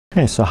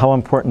Okay, so how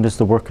important is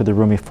the work of the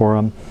Rumi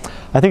Forum?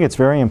 I think it's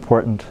very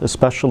important,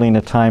 especially in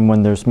a time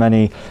when there's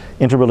many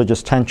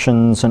interreligious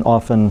tensions and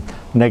often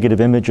negative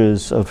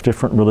images of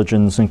different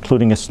religions,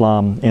 including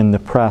Islam, in the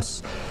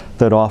press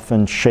that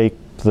often shape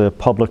the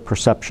public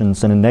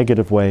perceptions in a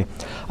negative way.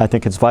 I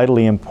think it's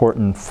vitally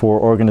important for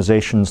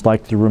organizations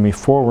like the Rumi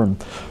Forum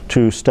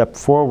to step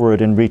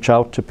forward and reach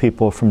out to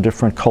people from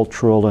different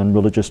cultural and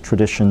religious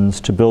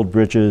traditions, to build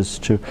bridges,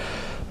 to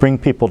bring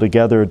people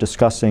together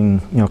discussing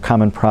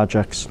common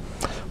projects.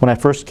 When I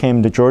first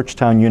came to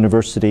Georgetown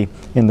University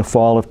in the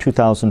fall of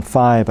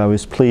 2005, I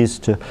was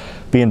pleased to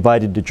be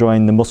invited to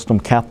join the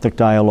Muslim-Catholic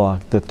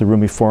dialogue that the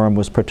Rumi Forum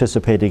was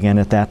participating in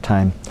at that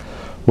time,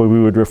 where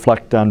we would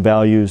reflect on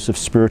values of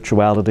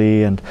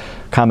spirituality and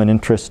common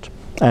interest,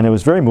 and it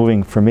was very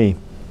moving for me.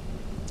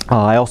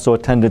 I also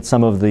attended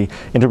some of the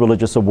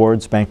interreligious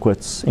awards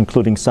banquets,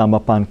 including some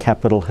up on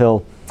Capitol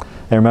Hill.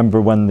 I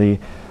remember when the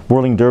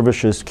whirling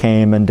dervishes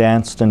came and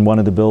danced in one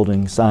of the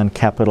buildings on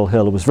Capitol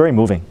Hill. It was very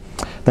moving.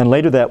 Then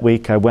later that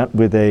week, I went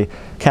with a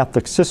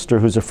Catholic sister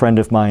who's a friend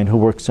of mine who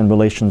works in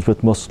relations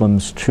with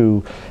Muslims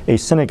to a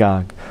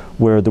synagogue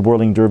where the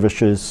whirling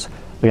dervishes,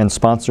 again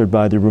sponsored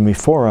by the Rumi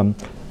Forum,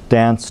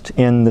 danced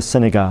in the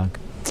synagogue.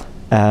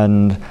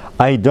 And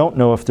I don't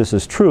know if this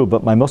is true,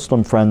 but my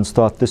Muslim friends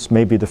thought this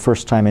may be the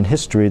first time in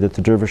history that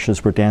the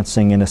dervishes were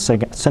dancing in a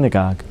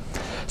synagogue.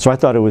 So I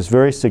thought it was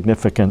very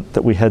significant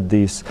that we had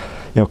these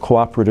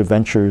cooperative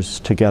ventures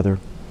together.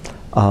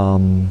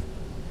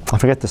 I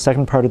forget the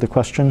second part of the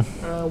question.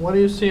 What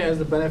do you see as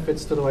the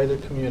benefits to the wider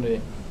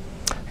community?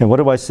 And what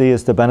do I see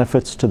as the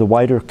benefits to the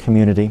wider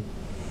community?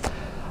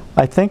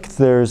 I think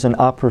there's an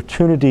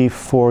opportunity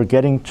for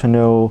getting to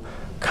know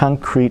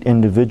concrete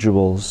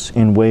individuals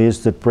in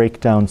ways that break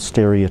down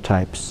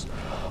stereotypes.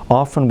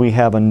 Often we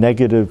have a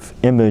negative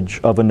image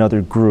of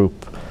another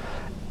group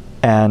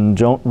and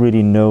don't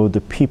really know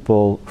the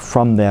people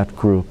from that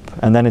group.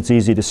 And then it's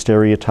easy to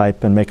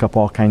stereotype and make up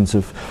all kinds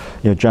of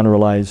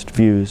generalized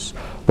views.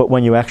 But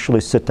when you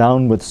actually sit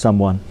down with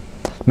someone,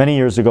 many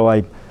years ago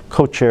I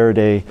co-chaired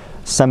a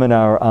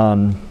seminar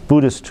on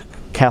Buddhist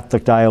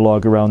Catholic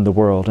dialogue around the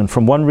world, and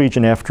from one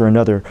region after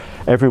another,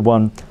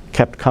 everyone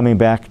kept coming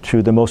back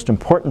to the most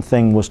important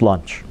thing was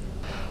lunch.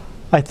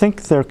 I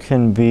think there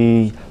can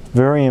be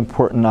very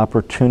important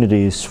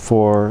opportunities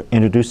for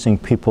introducing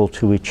people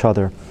to each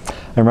other.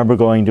 I remember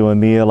going to a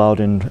meal out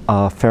in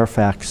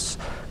Fairfax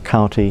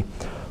County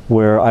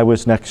where I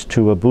was next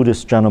to a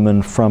Buddhist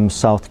gentleman from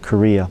South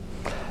Korea,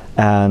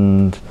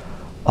 and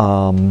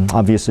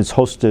obviously it's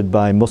hosted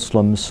by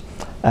Muslims,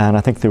 and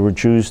I think there were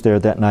Jews there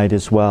that night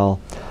as well,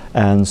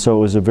 and so it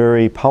was a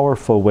very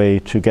powerful way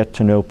to get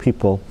to know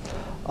people.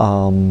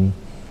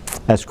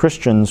 As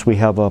Christians, we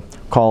have a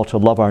call to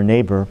love our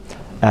neighbor,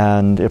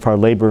 and if our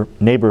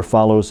neighbor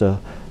follows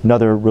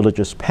another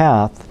religious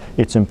path,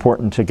 it's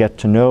important to get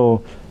to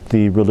know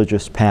the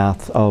religious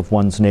path of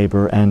one's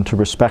neighbor and to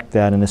respect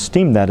that and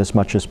esteem that as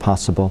much as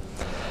possible.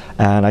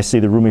 And I see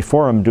the Rumi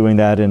Forum doing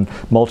that in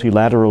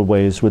multilateral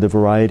ways with a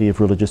variety of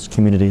religious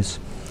communities.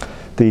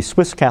 The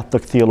Swiss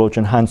Catholic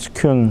theologian Hans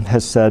Küng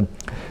has said,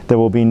 "There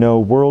will be no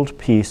world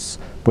peace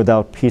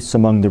without peace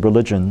among the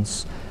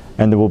religions,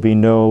 and there will be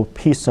no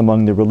peace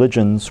among the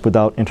religions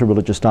without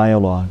interreligious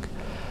dialogue."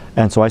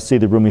 And so I see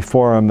the Rumi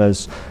Forum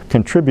as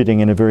contributing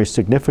in a very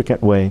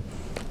significant way,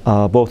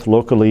 both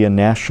locally and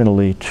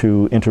nationally,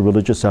 to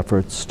interreligious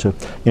efforts to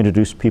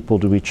introduce people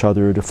to each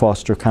other, to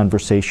foster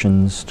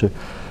conversations, to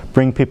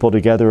bring people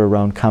together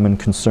around common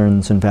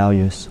concerns and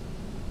values.